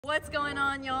What's going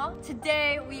on, y'all?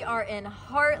 Today we are in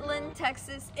Heartland,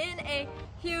 Texas in a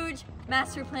huge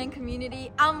master plan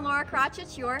community. I'm Laura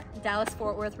Krachich, your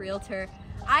Dallas-Fort Worth realtor.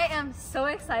 I am so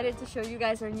excited to show you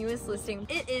guys our newest listing.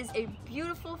 It is a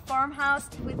beautiful farmhouse.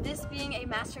 With this being a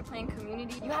master plan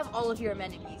community, you have all of your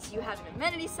amenities. You have an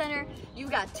amenity center,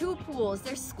 you've got 2 pools,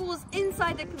 there's schools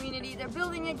inside the community, they're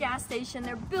building a gas station,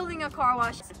 they're building a car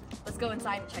wash. Let's go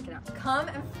inside and check it out. Come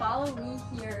and follow me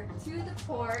here to the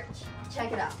porch.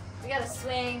 Check it out. We got a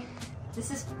swing. This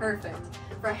is perfect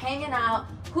for hanging out.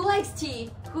 Who likes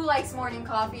tea? Who likes morning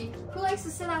coffee? Who likes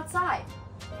to sit outside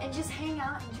and just hang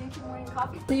out and drink your morning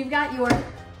coffee? So you've got your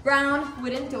brown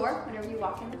wooden door whenever you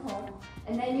walk in the home.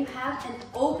 And then you have an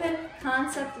open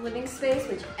concept living space,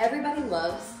 which everybody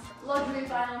loves. Luxury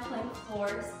vinyl plank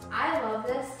floors. I love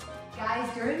this. Guys,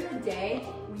 during the day,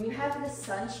 when you have the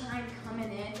sunshine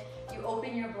coming in, you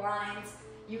open your blinds,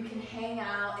 you can hang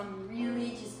out and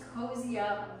really just cozy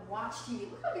up and watch TV.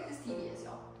 Look how big this TV is,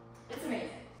 y'all. It's amazing.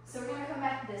 So we're gonna come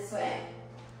back this way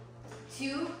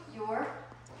to your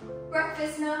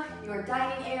breakfast nook, your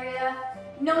dining area.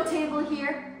 No table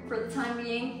here for the time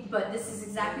being, but this is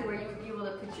exactly where you would be able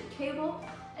to put your table.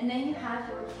 And then you have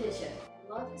your kitchen.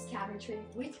 Love this cabinetry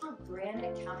with your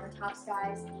granite countertops,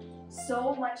 guys.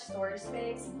 So much storage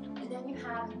space. And then you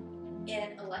have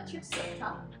an electric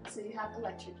stovetop. So you have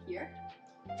electric here.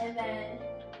 And then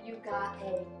you've got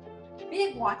a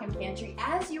big walk-in pantry.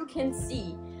 As you can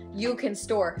see, you can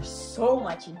store so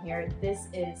much in here. This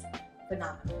is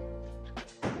phenomenal.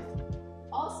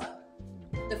 Also,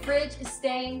 the fridge is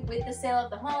staying with the sale of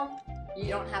the home. You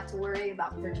don't have to worry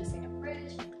about purchasing a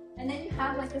fridge. And then you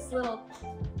have like this little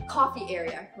coffee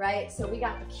area, right? So we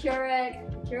got the Keurig.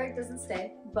 The Keurig doesn't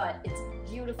stay, but it's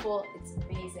beautiful. It's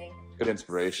amazing. Good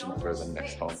inspiration for the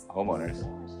next homeowners.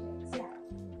 So yeah.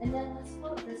 And then let's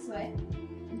float this way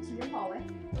into your hallway.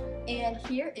 And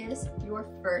here is your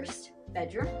first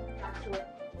bedroom. Got your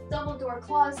double door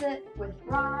closet with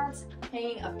rods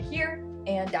hanging up here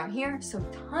and down here. So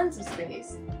tons of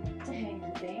space to hang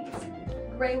your things.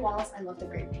 Gray walls. I love the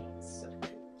gray paint. So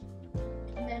pretty.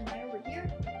 And then right over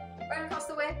here, right across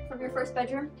the way from your first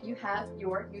bedroom, you have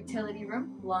your utility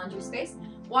room, laundry space.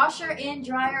 Washer and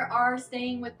dryer are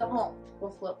staying with the home.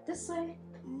 We'll float this way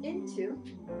into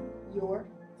your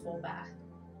full bath.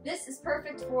 This is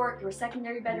perfect for your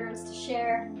secondary bedrooms to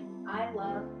share. I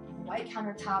love the white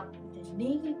countertop, the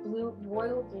navy blue,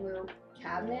 royal blue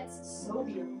cabinets, so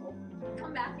beautiful.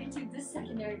 Come back into this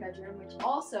secondary bedroom, which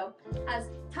also has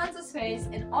tons of space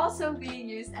and also being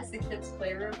used as the kids'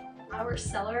 playroom. Our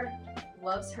seller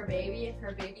loves her baby.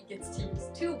 Her baby gets to use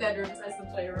 2 bedrooms as the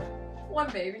playroom.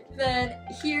 1 baby. Then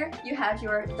here you have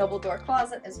your double door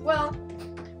closet as well.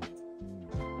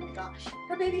 Gosh,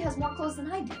 her baby has more clothes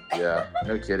than I do. Yeah,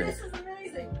 no kidding. This is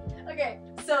amazing. Okay,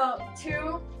 so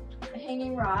 2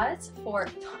 hanging rods for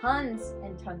tons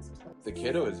and tons of clothes. The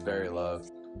kiddo is very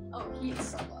loved. Oh, he is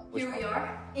so loved. Here we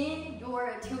are in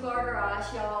your 2-car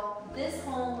garage, y'all. This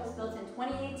home was built in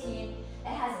 2018. It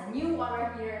has a new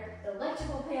water heater. The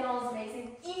electrical panel is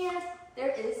amazing, and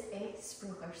there is a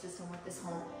sprinkler system with this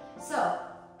home. So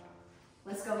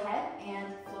let's go ahead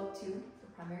and float to the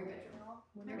primary bedroom.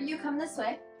 Whenever you come this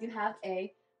way, you have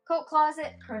a coat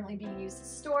closet currently being used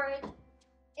as storage.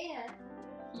 And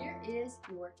here is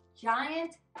your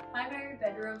giant primary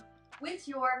bedroom with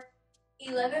your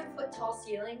 11-foot tall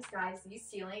ceilings. Guys, these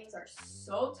ceilings are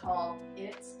so tall.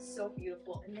 It's so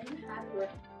beautiful. And then you have your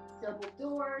double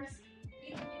doors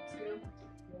leading you to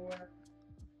your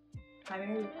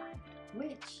primary bath,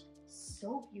 which is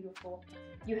so beautiful.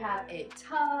 You have a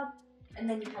tub. And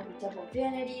then you have your double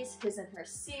vanities, his and her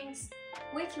sinks,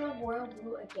 with your royal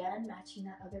blue again, matching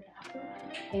that other bathroom.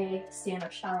 A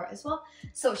stand-up shower as well.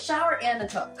 So shower and a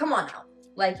tub. Come on now.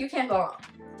 Like, you can't go wrong.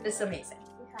 This is amazing.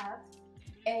 We have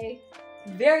a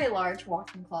very large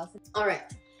walk-in closet. All right,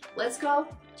 let's go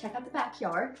check out the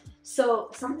backyard. So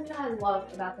something that I love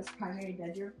about this primary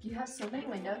bedroom, you have so many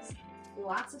windows,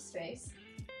 lots of space,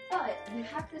 but you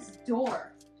have this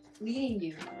door leading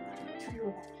you to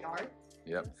your backyard.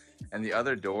 Yep. And the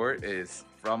other door is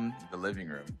from the living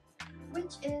room,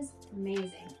 which is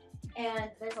amazing. And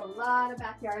there's a lot of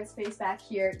backyard space back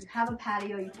here. You have a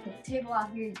patio, you can put a table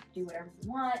out here, you can do whatever you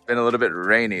want. It's been a little bit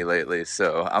rainy lately,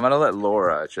 so I'm gonna let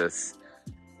Laura just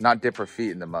not dip her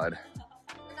feet in the mud.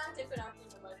 We're not dipping our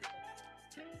feet in the mud.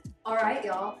 All right,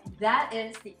 y'all, that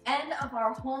is the end of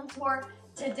our home tour.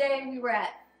 Today we were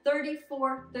at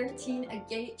 3413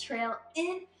 Agate Trail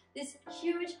in this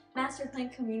huge master plan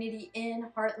community in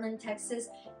Heartland, Texas,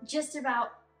 just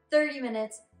about 30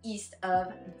 minutes east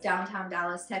of downtown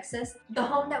Dallas, Texas. The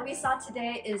home that we saw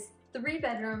today is 3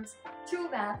 bedrooms, 2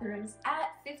 bathrooms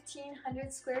at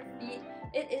 1,500 square feet.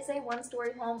 It is a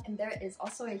 1-story home and there is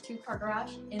also a 2-car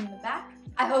garage in the back.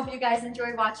 I hope you guys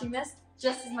enjoy watching this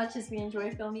just as much as we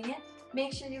enjoy filming it.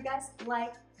 Make sure you guys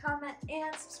like, comment,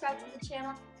 and subscribe to the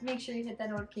channel. Make sure you hit that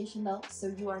notification bell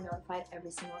so you are notified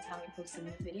every single time we post a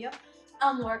new video.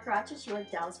 I'm Laura Karachich, your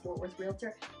Dallas-Fort Worth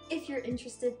realtor. If you're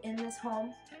interested in this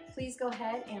home, please go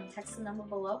ahead and text the number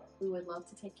below. We would love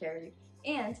to take care of you.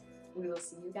 And we will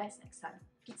see you guys next time.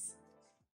 Peace.